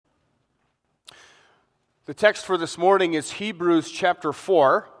The text for this morning is Hebrews chapter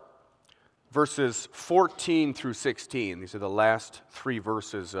 4, verses 14 through 16. These are the last three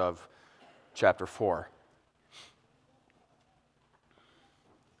verses of chapter 4.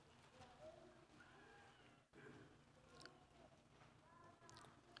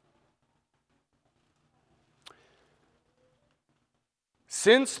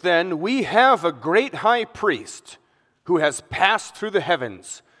 Since then we have a great high priest who has passed through the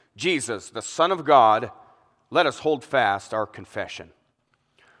heavens, Jesus, the Son of God. Let us hold fast our confession.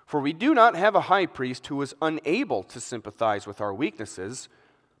 For we do not have a high priest who is unable to sympathize with our weaknesses,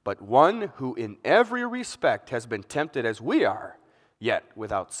 but one who in every respect has been tempted as we are, yet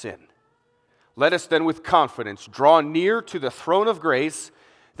without sin. Let us then with confidence draw near to the throne of grace,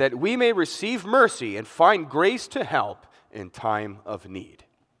 that we may receive mercy and find grace to help in time of need.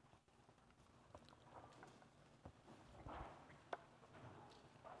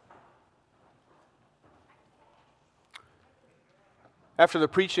 After the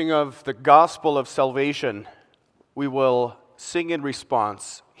preaching of the gospel of salvation, we will sing in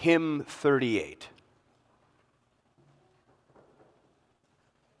response hymn 38.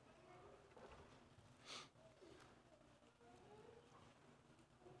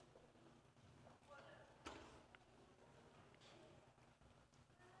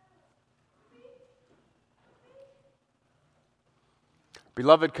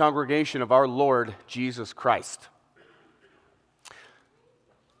 Beloved congregation of our Lord Jesus Christ.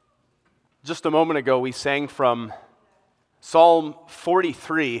 Just a moment ago, we sang from Psalm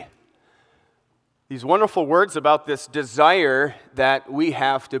 43, these wonderful words about this desire that we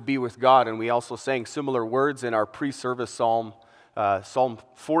have to be with God. And we also sang similar words in our pre-service psalm, Psalm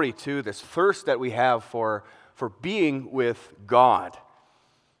 42, this thirst that we have for being with God.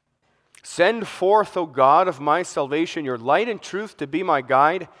 Send forth, O God of my salvation, your light and truth to be my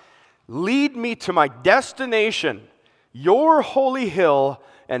guide. Lead me to my destination, your holy hill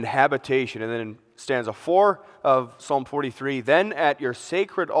and habitation. And then in stanza 4 of Psalm 43, then at your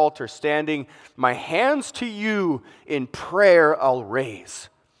sacred altar standing, my hands to you in prayer I'll raise.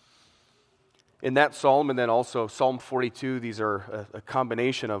 In that psalm, and then also Psalm 42, these are a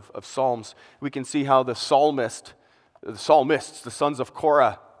combination of psalms, we can see how the psalmists, the sons of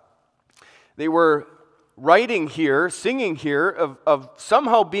Korah, they were writing here, singing here, of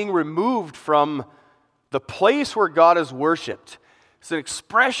somehow being removed from the place where God is worshipped. It's an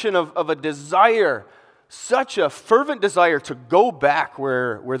expression of a desire, such a fervent desire to go back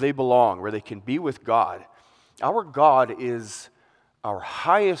where they belong, where they can be with God. Our God is our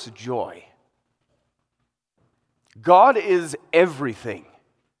highest joy. God is everything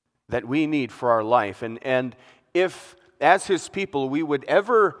that we need for our life. And if, as His people, we would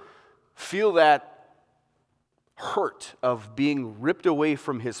ever feel that hurt of being ripped away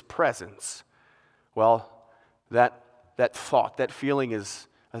from His presence, well, that thought, that feeling is,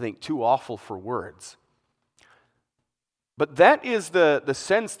 I think, too awful for words. But that is the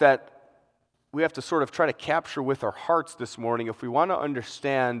sense that we have to sort of try to capture with our hearts this morning if we want to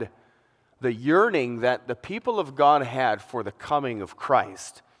understand the yearning that the people of God had for the coming of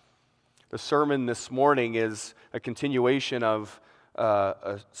Christ. The sermon this morning is a continuation of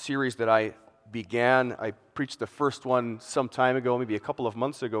a series that I began. I preached the first one some time ago, maybe a couple of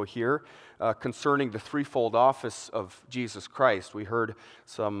months ago here, concerning the threefold office of Jesus Christ. We heard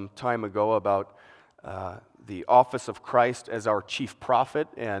some time ago about the office of Christ as our chief prophet,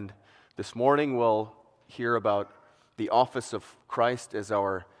 and this morning we'll hear about the office of Christ as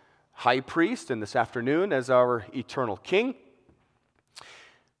our high priest, and this afternoon as our eternal king.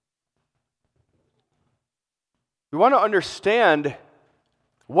 We want to understand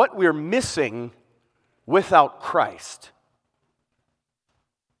what we're missing without Christ.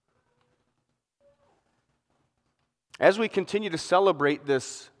 As we continue to celebrate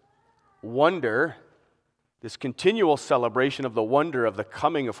this wonder, this continual celebration of the wonder of the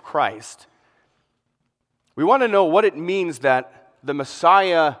coming of Christ, we want to know what it means that the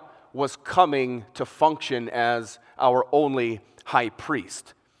Messiah was coming to function as our only high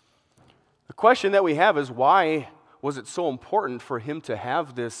priest. The question that we have is, why was it so important for him to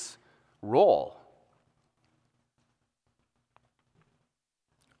have this role?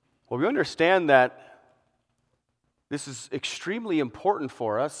 Well, we understand that this is extremely important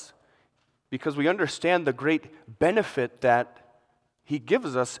for us because we understand the great benefit that he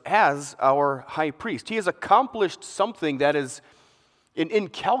gives us as our high priest. He has accomplished something that is an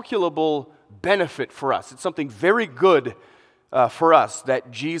incalculable benefit for us. It's something very good for us that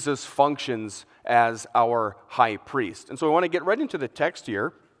Jesus functions as our high priest. And so I want to get right into the text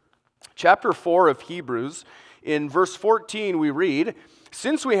here. Chapter 4 of Hebrews, in verse 14 we read,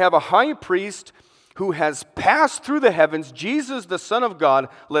 "Since we have a high priest who has passed through the heavens, Jesus, the Son of God,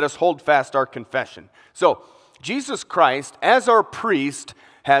 let us hold fast our confession. So, Jesus Christ, as our priest,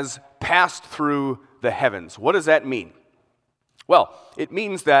 has passed through the heavens. What does that mean? Well, it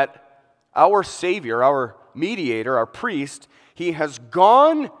means that our Savior, our mediator, our priest, he has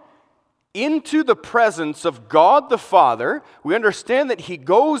gone into the presence of God the Father. We understand that he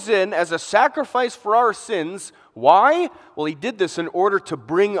goes in as a sacrifice for our sins. Why? Well, he did this in order to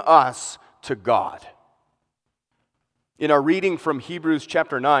bring us to God. In our reading from Hebrews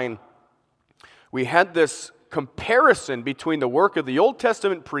chapter 9, we had this comparison between the work of the Old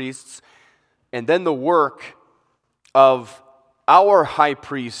Testament priests and then the work of our high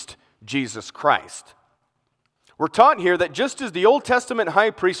priest, Jesus Christ. We're taught here that just as the Old Testament high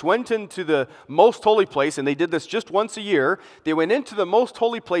priest went into the most holy place, and they did this just once a year, they went into the most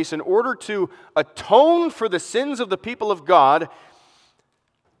holy place in order to atone for the sins of the people of God.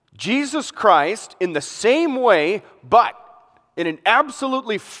 Jesus Christ, in the same way, but in an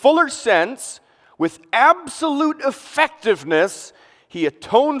absolutely fuller sense, with absolute effectiveness, he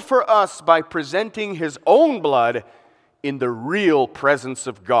atoned for us by presenting his own blood in the real presence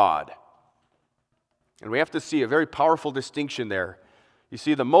of God. And we have to see a very powerful distinction there. You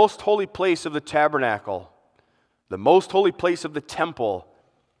see, the most holy place of the tabernacle, the most holy place of the temple,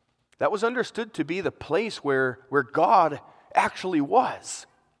 that was understood to be the place where God actually was.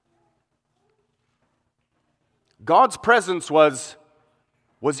 God's presence was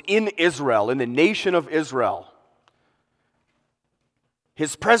in Israel, in the nation of Israel.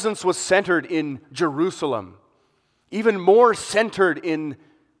 His presence was centered in Jerusalem, even more centered in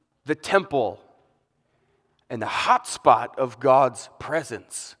the temple. And the hot spot of God's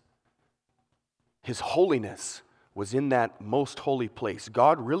presence, his holiness, was in that most holy place.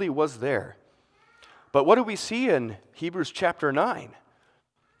 God really was there. But what do we see in Hebrews chapter 9?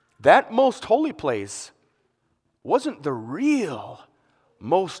 That most holy place wasn't the real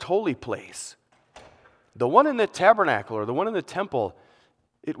most holy place. The one in the tabernacle or the one in the temple,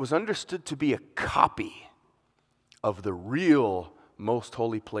 it was understood to be a copy of the real most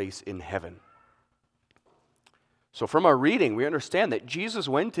holy place in heaven. So from our reading, we understand that Jesus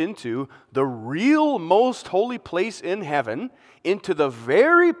went into the real most holy place in heaven, into the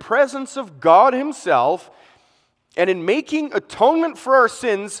very presence of God himself, and in making atonement for our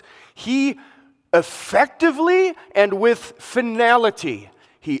sins, he effectively and with finality,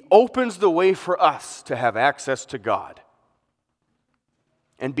 he opens the way for us to have access to God.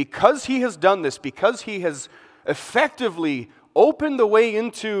 And because he has done this, because he has effectively opened the way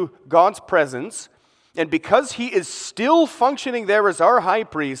into God's presence, and because he is still functioning there as our high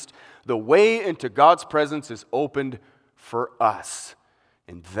priest, the way into God's presence is opened for us.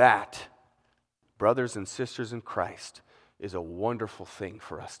 And that, brothers and sisters in Christ, is a wonderful thing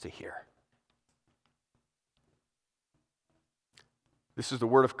for us to hear. This is the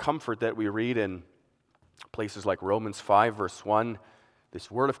word of comfort that we read in places like Romans 5, verse 1. This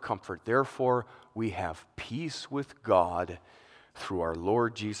word of comfort, therefore we have peace with God through our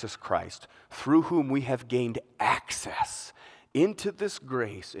Lord Jesus Christ, through whom we have gained access into this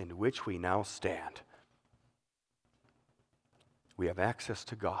grace in which we now stand. We have access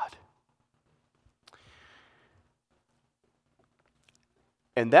to God.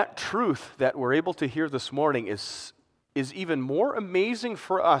 And that truth that we're able to hear this morning is even more amazing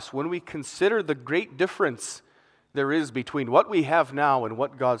for us when we consider the great difference there is between what we have now and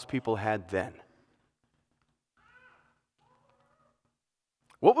what God's people had then.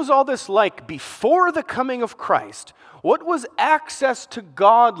 What was all this like before the coming of Christ? What was access to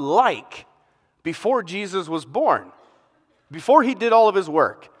God like before Jesus was born? Before he did all of his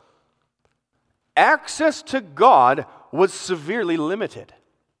work? Access to God was severely limited.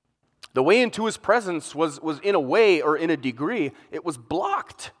 The way into his presence was in a way or in a degree, it was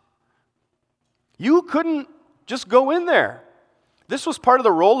blocked. You couldn't just go in there. This was part of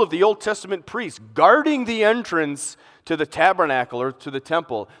the role of the Old Testament priest, guarding the entrance to the tabernacle or to the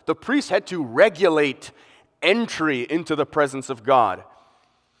temple. The priest had to regulate entry into the presence of God.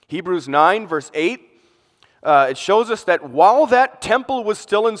 Hebrews 9, verse 8, it shows us that while that temple was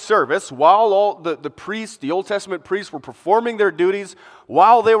still in service, while all the priests, the Old Testament priests, were performing their duties,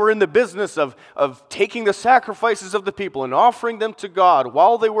 while they were in the business of taking the sacrifices of the people and offering them to God,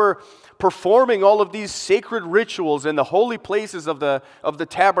 while they were performing all of these sacred rituals in the holy places of the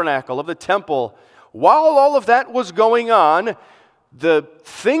tabernacle, of the temple, while all of that was going on, the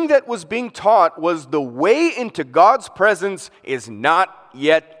thing that was being taught was the way into God's presence is not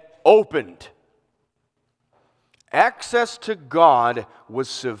yet opened. Access to God was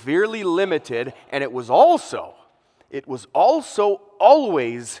severely limited, and it was also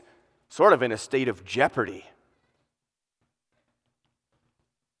always sort of in a state of jeopardy.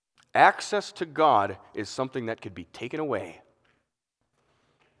 Access to God is something that could be taken away.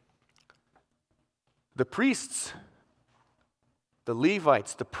 The priests, the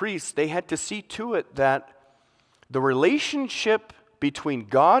Levites, the priests, they had to see to it that the relationship between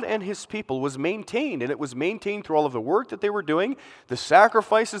God and his people was maintained, and it was maintained through all of the work that they were doing, the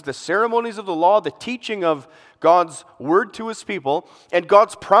sacrifices, the ceremonies of the law, the teaching of God's word to his people. And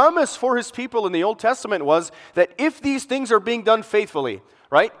God's promise for his people in the Old Testament was that if these things are being done faithfully,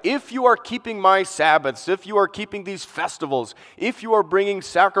 right? If you are keeping my Sabbaths, if you are keeping these festivals, if you are bringing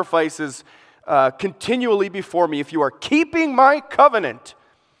sacrifices continually before me, if you are keeping my covenant,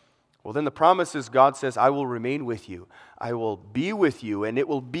 well, then the promise is God says, I will remain with you. I will be with you, and it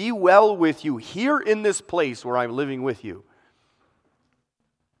will be well with you here in this place where I'm living with you.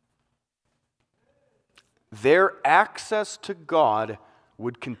 Their access to God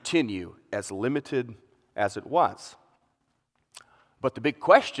would continue as limited as it was. But the big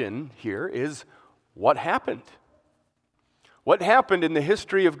question here is, what happened? What happened in the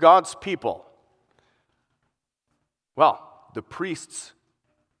history of God's people? Well, the priests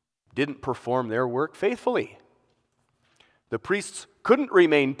didn't perform their work faithfully. The priests couldn't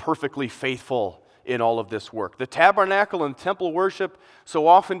remain perfectly faithful in all of this work. The tabernacle and temple worship so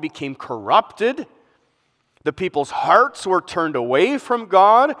often became corrupted. The people's hearts were turned away from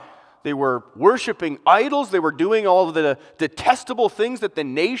God. They were worshiping idols. They were doing all of the detestable things that the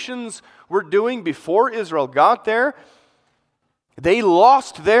nations were doing before Israel got there. They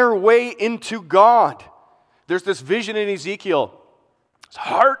lost their way into God. There's this vision in Ezekiel, this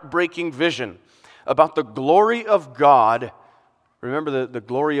heartbreaking vision about the glory of God. Remember the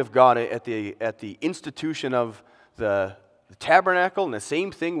glory of God at the institution of the tabernacle, and the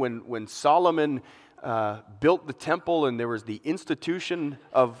same thing when Solomon built the temple and there was the institution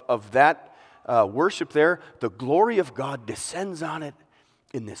of that worship there. The glory of God descends on it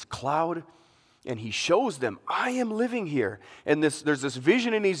in this cloud, and he shows them, I am living here. And there's this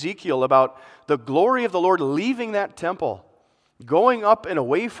vision in Ezekiel about the glory of the Lord leaving that temple, going up and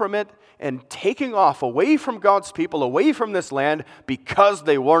away from it, and taking off away from God's people, away from this land, because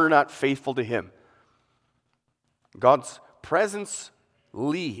they were not faithful to him. God's presence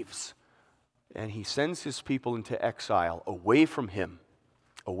leaves, and he sends his people into exile, away from him,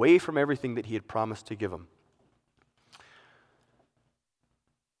 away from everything that he had promised to give them.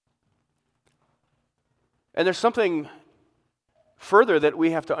 And there's something further that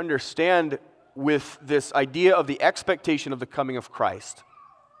we have to understand with this idea of the expectation of the coming of Christ.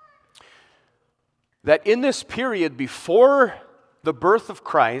 That in this period before the birth of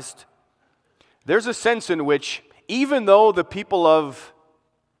Christ, there's a sense in which even though the people of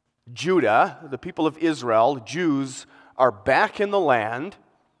Judah, the people of Israel, Jews, are back in the land,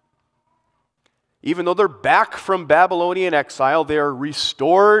 even though they're back from Babylonian exile, they are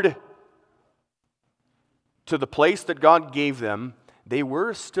restored to the place that God gave them, they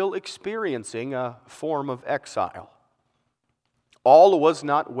were still experiencing a form of exile. All was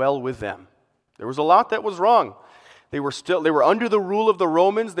not well with them. There was a lot that was wrong. They were under the rule of the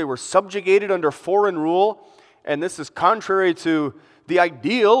Romans. They were subjugated under foreign rule. And this is contrary to the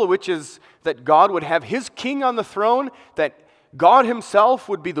ideal, which is that God would have his king on the throne, that God himself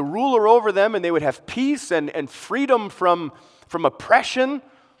would be the ruler over them, and they would have peace and freedom from oppression.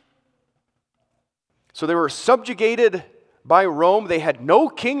 So they were subjugated by Rome. They had no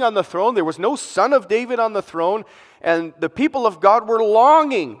king on the throne. There was no son of David on the throne. And the people of God were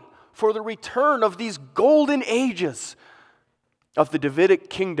longing for the return of these golden ages of the Davidic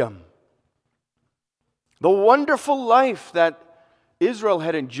kingdom. The wonderful life that Israel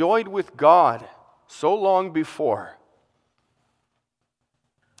had enjoyed with God so long before.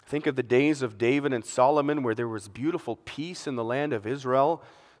 Think of the days of David and Solomon, where there was beautiful peace in the land of Israel.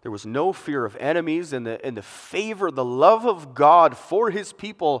 There was no fear of enemies, and the favor, the love of God for his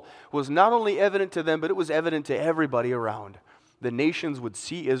people was not only evident to them, but it was evident to everybody around. The nations would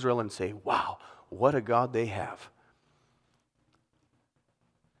see Israel and say, wow, what a God they have.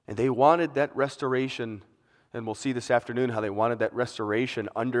 And they wanted that restoration, and we'll see this afternoon how they wanted that restoration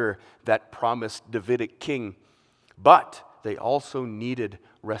under that promised Davidic king. But they also needed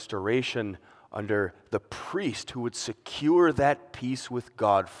restoration under the priest who would secure that peace with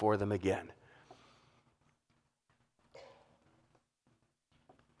God for them again.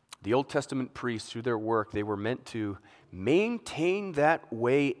 The Old Testament priests, through their work, they were meant to maintain that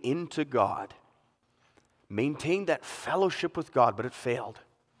way into God, maintain that fellowship with God, but it failed.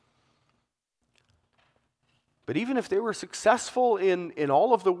 But even if they were successful in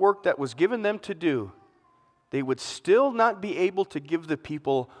all of the work that was given them to do, they would still not be able to give the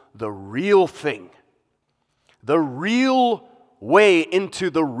people the real thing, the real way into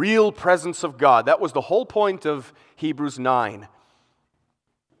the real presence of God. That was the whole point of Hebrews 9.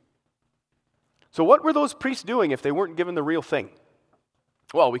 So what were those priests doing if they weren't given the real thing?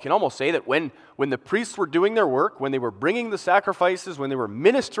 Well, we can almost say that when the priests were doing their work, when they were bringing the sacrifices, when they were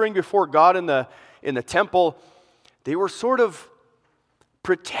ministering before God in the temple, they were sort of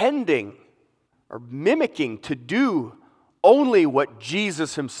pretending or mimicking to do only what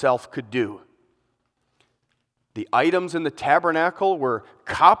Jesus himself could do. The items in the tabernacle were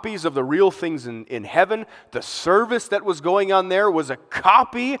copies of the real things in heaven. The service that was going on there was a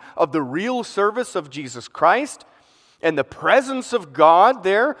copy of the real service of Jesus Christ. And the presence of God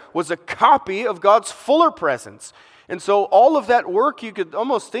there was a copy of God's fuller presence. And so all of that work you could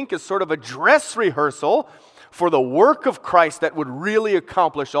almost think is sort of a dress rehearsal for the work of Christ that would really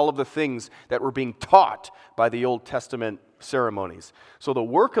accomplish all of the things that were being taught by the Old Testament ceremonies. So the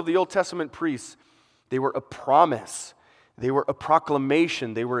work of the Old Testament priests, they were a promise, they were a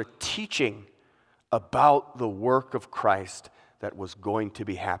proclamation, they were a teaching about the work of Christ that was going to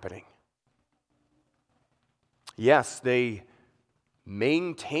be happening. Yes, they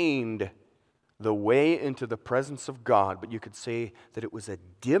maintained the way into the presence of God, but you could say that it was a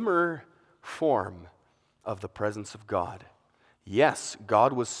dimmer form of the presence of God. Yes,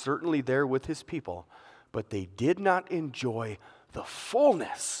 God was certainly there with his people, but they did not enjoy the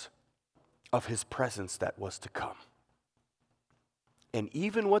fullness of his presence that was to come. And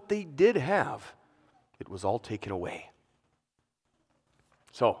even what they did have, it was all taken away.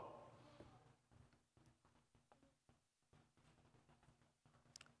 So,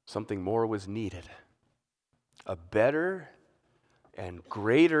 something more was needed. A better and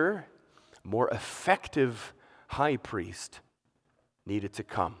greater, more effective high priest needed to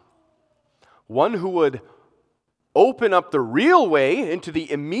come. One who would open up the real way into the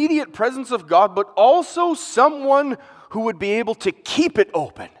immediate presence of God, but also someone who would be able to keep it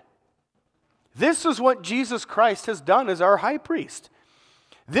open. This is what Jesus Christ has done as our high priest.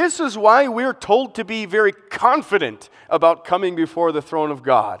 This is why we're told to be very confident about coming before the throne of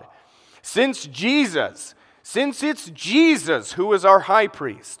God. Since it's Jesus who is our high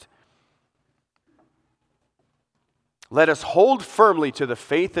priest, let us hold firmly to the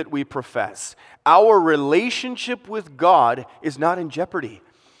faith that we profess. Our relationship with God is not in jeopardy.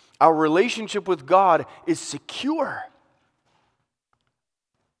 Our relationship with God is secure.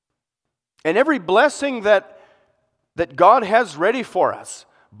 And every blessing that God has ready for us,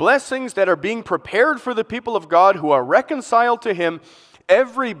 blessings that are being prepared for the people of God who are reconciled to him,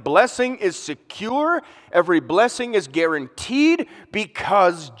 every blessing is secure, every blessing is guaranteed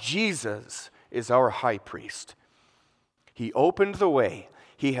because Jesus is our high priest. He opened the way.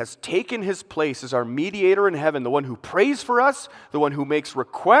 He has taken his place as our mediator in heaven, the one who prays for us, the one who makes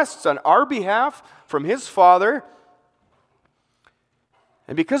requests on our behalf from his Father.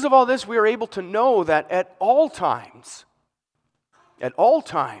 And because of all this, we are able to know that at all times,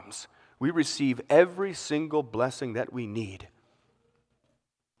 we receive every single blessing that we need.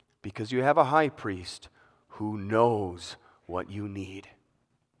 Because you have a high priest who knows what you need.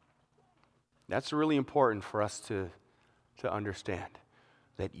 That's really important for us to understand.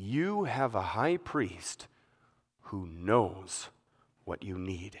 That you have a high priest who knows what you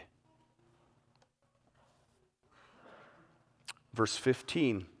need. Verse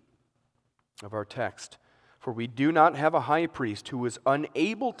 15 of our text. For we do not have a high priest who is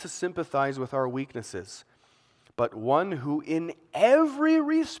unable to sympathize with our weaknesses, but one who in every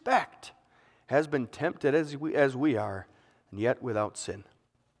respect has been tempted as we are, and yet without sin.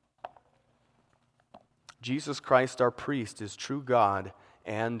 Jesus Christ, our priest, is true God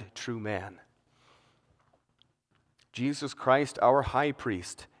and true man. Jesus Christ, our high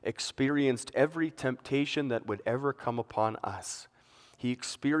priest, experienced every temptation that would ever come upon us. He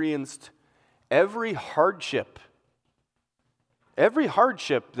experienced every hardship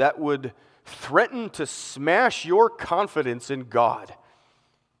that would threaten to smash your confidence in God.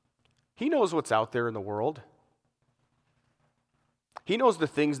 He knows what's out there in the world. He knows the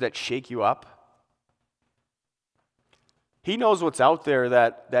things that shake you up. He knows what's out there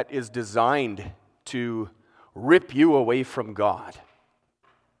that is designed to rip you away from God.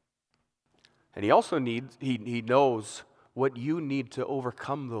 And he also he knows what you need to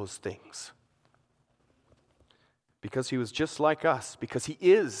overcome those things. Because he was just like us, because he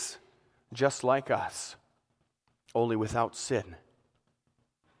is just like us, only without sin.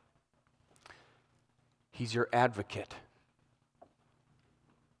 He's your advocate.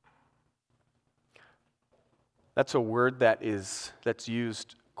 That's a word that's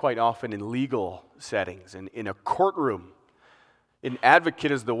used quite often in legal settings, in a courtroom. An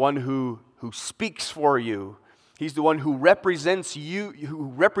advocate is the one who speaks for you. He's the one who represents you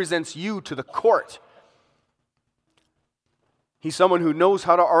to the court. He's someone who knows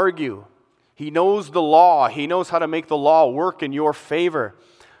how to argue. He knows the law. He knows how to make the law work in your favor.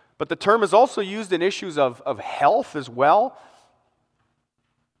 But the term is also used in issues of health as well.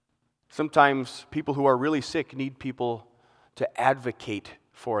 Sometimes people who are really sick need people to advocate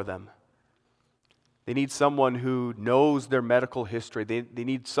for them. They need someone who knows their medical history. They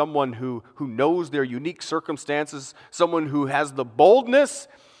need someone who knows their unique circumstances, someone who has the boldness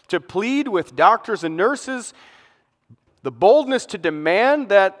to plead with doctors and nurses, the boldness to demand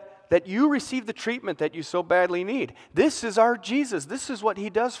that you receive the treatment that you so badly need. This is our Jesus. This is what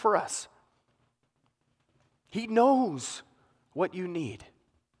He does for us. He knows what you need.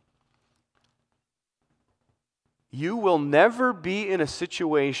 You will never be in a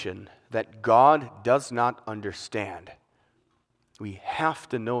situation that God does not understand. We have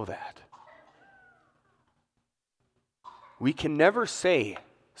to know that. We can never say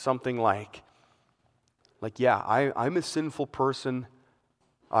something like, yeah, I'm a sinful person,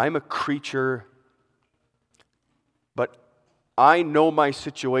 I'm a creature, but I know my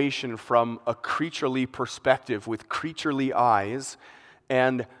situation from a creaturely perspective with creaturely eyes,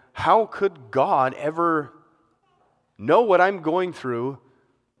 and how could God ever know what I'm going through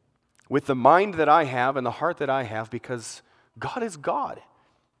with the mind that I have and the heart that I have, because God is God.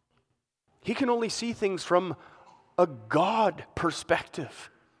 He can only see things from a God perspective.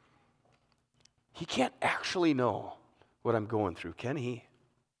 He can't actually know what I'm going through, can He?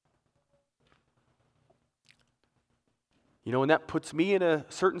 You know, and that puts me in a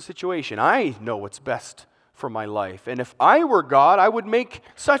certain situation. I know what's best for my life. And if I were God, I would make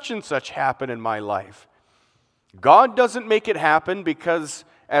such and such happen in my life. God doesn't make it happen because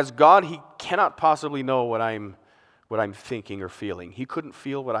as God, He cannot possibly know what I'm thinking or feeling. He couldn't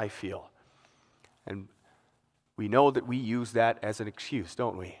feel what I feel. And we know that we use that as an excuse,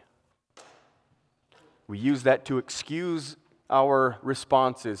 don't we? We use that to excuse our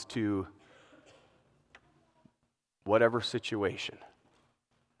responses to whatever situation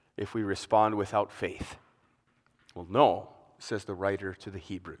if we respond without faith. Well, no, says the writer to the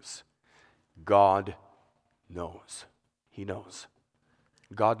Hebrews. God knows. He knows.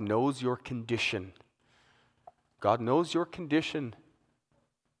 God knows your condition. God knows your condition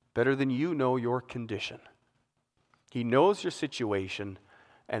better than you know your condition. He knows your situation,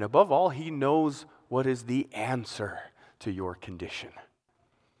 and above all, He knows what is the answer to your condition.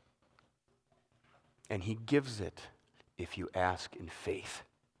 And He gives it if you ask in faith.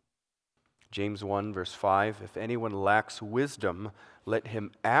 James 1 verse 5, if anyone lacks wisdom, let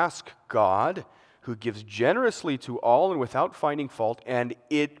him ask God, who gives generously to all and without finding fault, and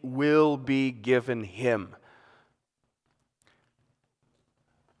it will be given him.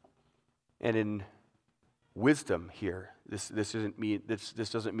 And in wisdom here, this doesn't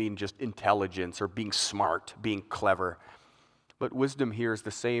mean just intelligence or being smart, being clever. But wisdom here is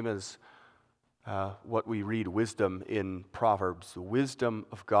the same as what we read wisdom in Proverbs. The wisdom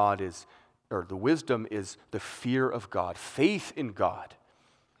of God is the fear of God, faith in God.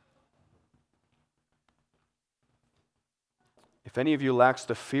 If any of you lacks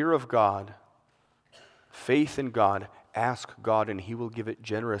the fear of God, faith in God, ask God and He will give it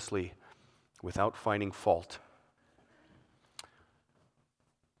generously without finding fault.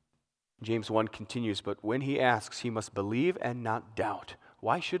 James 1 continues, but when he asks, he must believe and not doubt.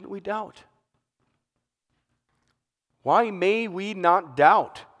 Why shouldn't we doubt? Why may we not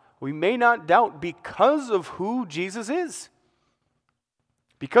doubt? We may not doubt because of who Jesus is.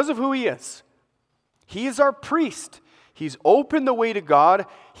 Because of who He is. He is our priest. He's opened the way to God.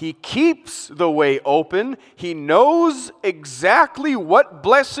 He keeps the way open. He knows exactly what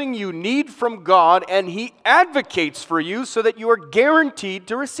blessing you need from God, and He advocates for you so that you are guaranteed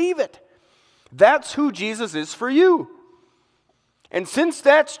to receive it. That's who Jesus is for you. And since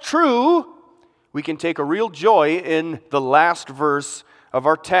that's true, we can take a real joy in the last verse of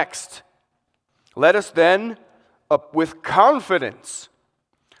our text. Let us then with confidence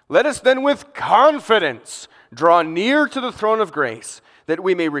draw near to the throne of grace, that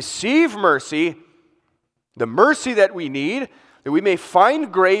we may receive mercy, the mercy that we need, that we may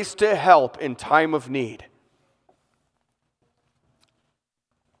find grace to help in time of need.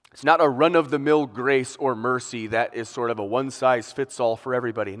 It's not a run-of-the-mill grace or mercy that is sort of a one-size-fits-all for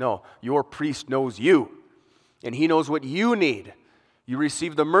everybody. No, your priest knows you, and he knows what you need. You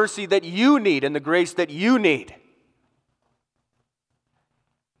receive the mercy that you need and the grace that you need.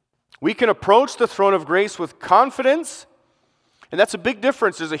 We can approach the throne of grace with confidence, And that's a big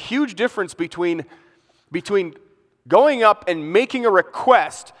difference. There's a huge difference between going up and making a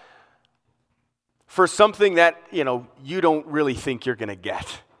request for something that, you don't really think you're going to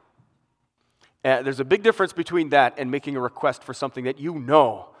get. There's a big difference between that and making a request for something that you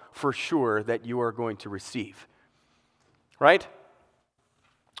know for sure that you are going to receive. Right?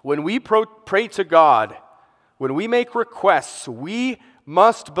 When we pray to God, when we make requests, we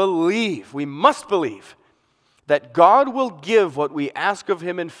must believe that God will give what we ask of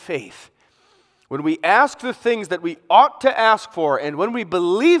Him in faith. When we ask the things that we ought to ask for, and when we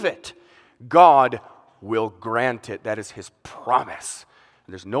believe it, God will grant it. That is His promise.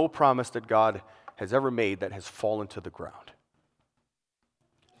 And there's no promise that God has ever made that has fallen to the ground.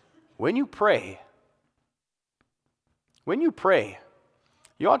 When you pray,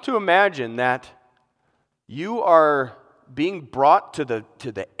 you ought to imagine that you are being brought to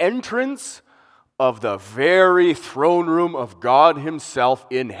the entrance of the very throne room of God Himself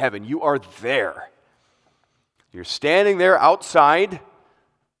in heaven. You are there. You're standing there outside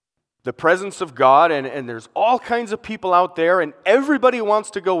the presence of God, and there's all kinds of people out there, and everybody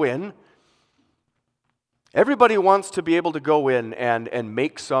wants to go in. Everybody wants to be able to go in and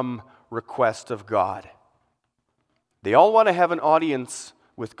make some request of God. They all want to have an audience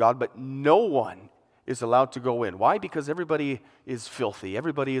with God, but no one is allowed to go in. Why? Because everybody is filthy.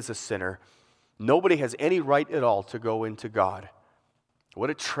 Everybody is a sinner. Nobody has any right at all to go into God. What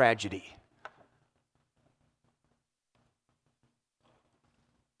a tragedy.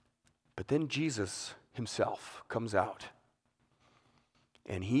 But then Jesus Himself comes out,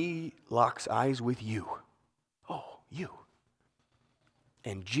 and He locks eyes with you. Oh, you.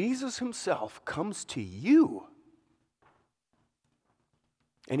 And Jesus Himself comes to you,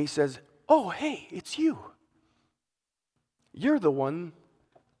 and He says, oh, hey, it's you. You're the one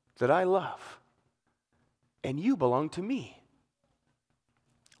that I love, and you belong to me.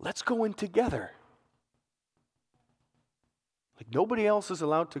 Let's go in together. Like nobody else is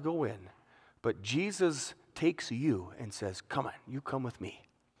allowed to go in, but Jesus takes you and says, come on, you come with me.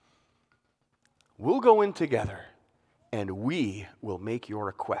 We'll go in together, and we will make your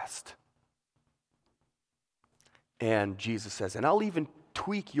request. And Jesus says, and I'll even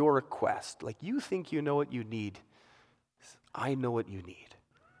tweak your request. Like you think you know what you need. I know what you need.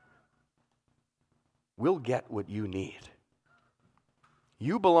 We'll get what you need.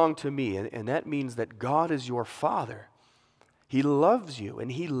 You belong to me, and that means that God is your Father. He loves you,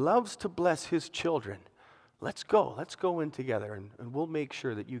 and He loves to bless His children. Let's go in together, and we'll make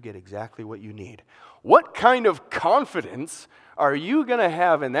sure that you get exactly what you need. What kind of confidence are you going to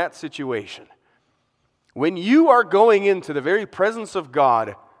have in that situation? When you are going into the very presence of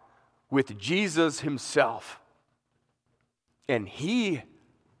God with Jesus Himself, and He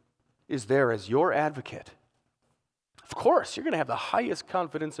is there as your advocate, of course, you're going to have the highest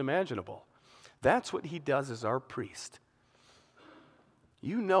confidence imaginable. That's what He does as our priest.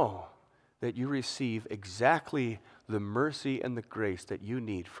 You know that you receive exactly the mercy and the grace that you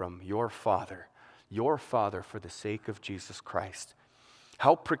need from your Father for the sake of Jesus Christ.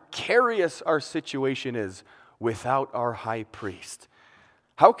 How precarious our situation is without our high priest.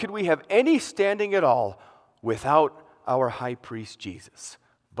 How could we have any standing at all without our high priest Jesus?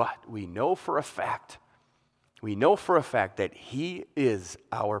 But we know for a fact that He is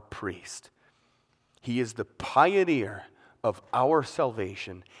our priest. He is the pioneer of our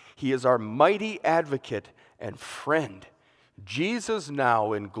salvation. He is our mighty advocate and friend. Jesus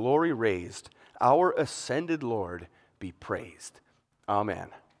now in glory raised, our ascended Lord, be praised. Amen.